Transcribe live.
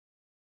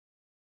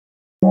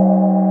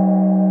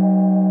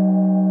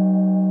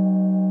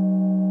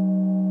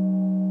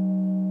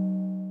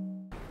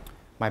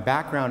My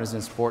background is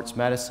in sports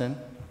medicine.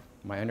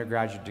 My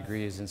undergraduate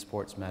degree is in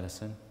sports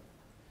medicine.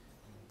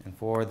 And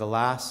for the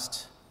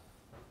last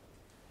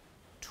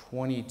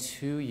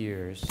 22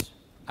 years,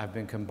 I've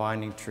been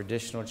combining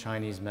traditional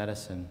Chinese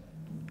medicine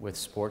with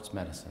sports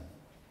medicine.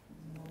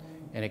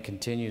 And it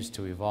continues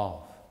to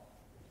evolve.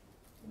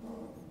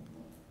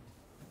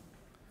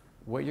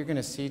 What you're going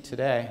to see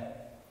today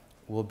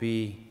will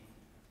be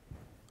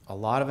a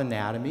lot of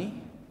anatomy,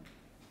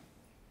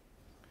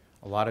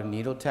 a lot of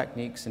needle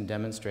techniques and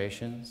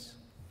demonstrations,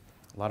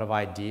 a lot of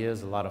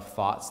ideas, a lot of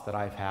thoughts that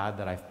I've had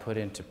that I've put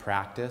into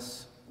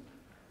practice.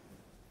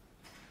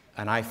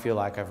 And I feel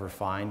like I've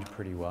refined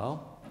pretty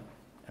well,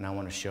 and I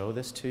want to show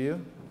this to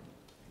you.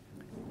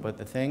 But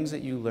the things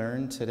that you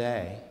learn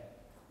today,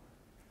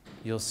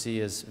 you'll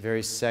see as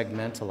very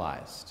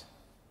segmentalized.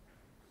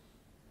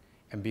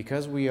 And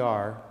because we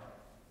are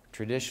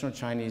traditional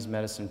Chinese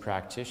medicine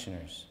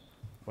practitioners,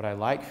 what I'd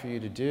like for you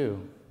to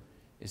do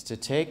is to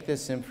take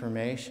this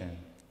information,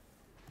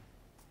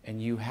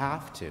 and you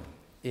have to,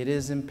 it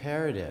is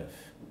imperative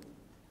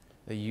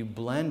that you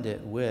blend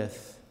it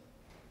with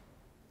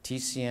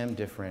TCM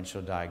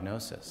differential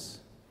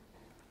diagnosis.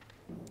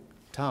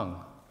 Tongue,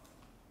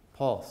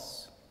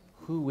 pulse,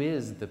 who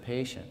is the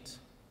patient?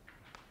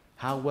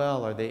 How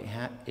well are they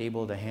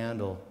able to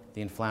handle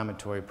the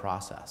inflammatory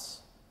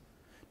process?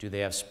 Do they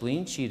have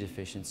spleen qi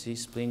deficiency,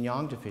 spleen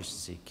yang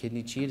deficiency,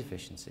 kidney qi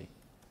deficiency?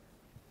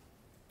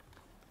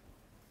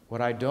 What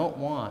I don't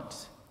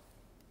want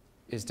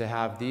is to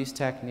have these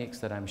techniques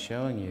that I'm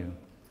showing you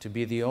to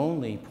be the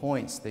only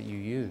points that you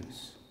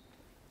use.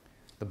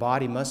 The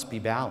body must be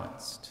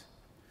balanced.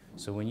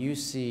 So when you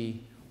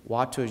see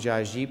Wato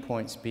Jiaji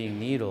points being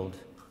needled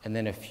and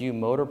then a few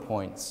motor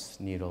points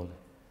needled,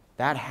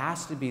 that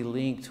has to be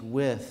linked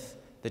with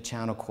the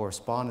channel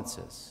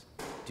correspondences.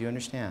 Do you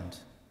understand?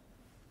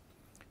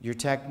 Your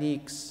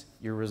techniques,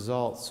 your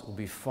results will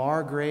be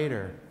far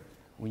greater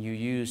when you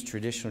use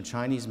traditional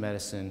Chinese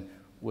medicine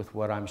with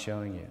what I'm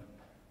showing you.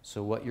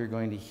 So what you're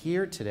going to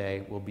hear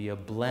today will be a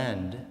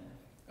blend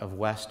of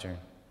Western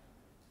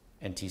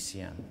and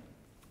TCM.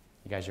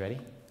 You guys ready?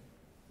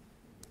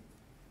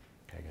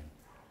 Okay, good.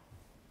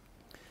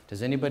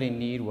 Does anybody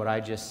need what I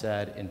just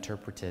said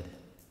interpreted?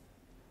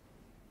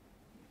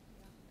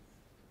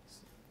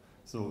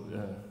 So,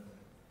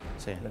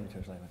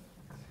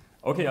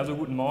 okay, also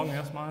guten Morgen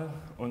erstmal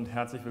und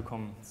herzlich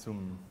willkommen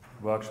zum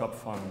Workshop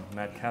von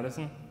Matt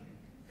Callison.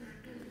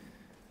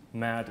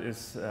 Matt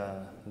ist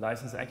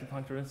Licensed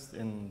Acupuncturist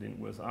in den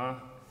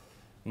USA,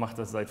 macht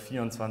das seit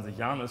 24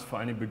 Jahren, ist vor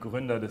allem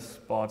Begründer des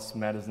Sports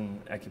Medicine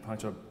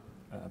Acupuncture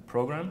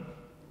Program.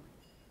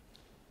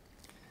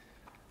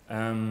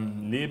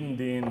 Neben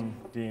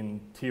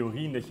den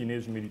Theorien der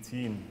chinesischen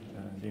Medizin,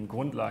 den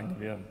Grundlagen,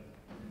 die wir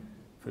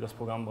für das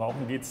Programm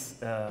brauchen, geht es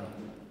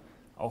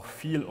auch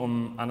viel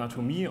um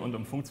Anatomie und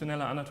um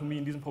funktionelle Anatomie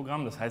in diesem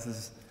Programm. Das heißt, es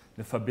ist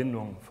eine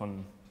Verbindung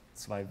von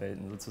zwei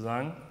Welten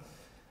sozusagen.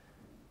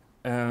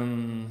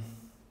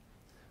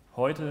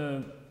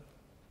 Heute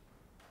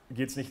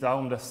geht es nicht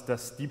darum,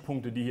 dass die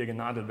Punkte, die hier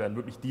genadelt werden,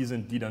 wirklich die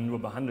sind, die dann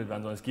nur behandelt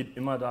werden, sondern es geht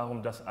immer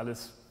darum, das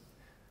alles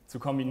zu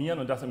kombinieren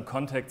und das im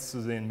Kontext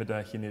zu sehen mit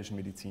der chinesischen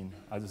Medizin.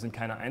 Also es sind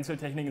keine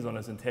Einzeltechniken,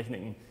 sondern es sind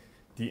Techniken,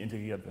 die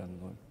integriert werden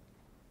sollen.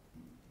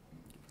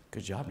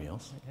 Good job,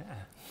 Niels. Yeah.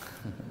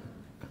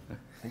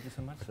 Thank you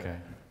so much. Okay.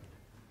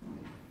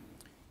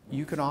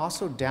 You can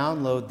also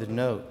download the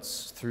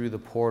notes through the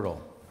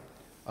portal.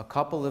 A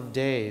couple of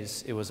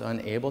days it was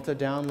unable to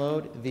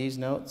download these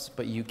notes,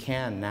 but you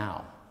can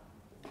now.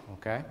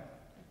 Okay?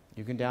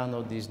 You can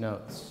download these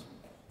notes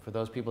for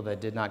those people that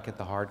did not get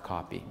the hard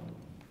copy.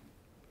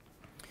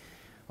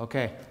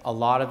 Okay, a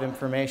lot of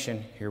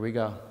information. Here we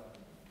go.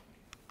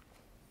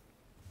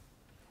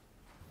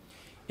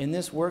 In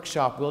this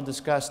workshop, we'll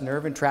discuss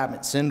nerve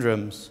entrapment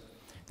syndromes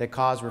that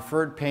cause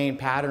referred pain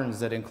patterns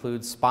that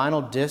include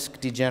spinal disc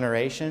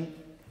degeneration,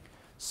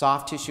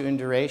 soft tissue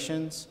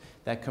indurations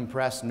that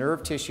compress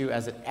nerve tissue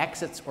as it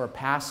exits or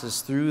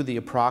passes through the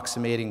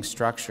approximating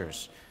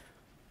structures.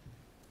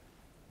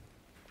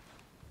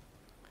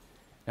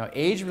 Now,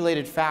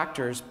 age-related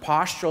factors,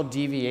 postural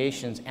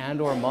deviations,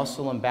 and/or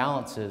muscle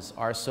imbalances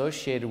are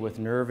associated with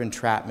nerve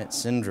entrapment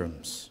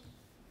syndromes.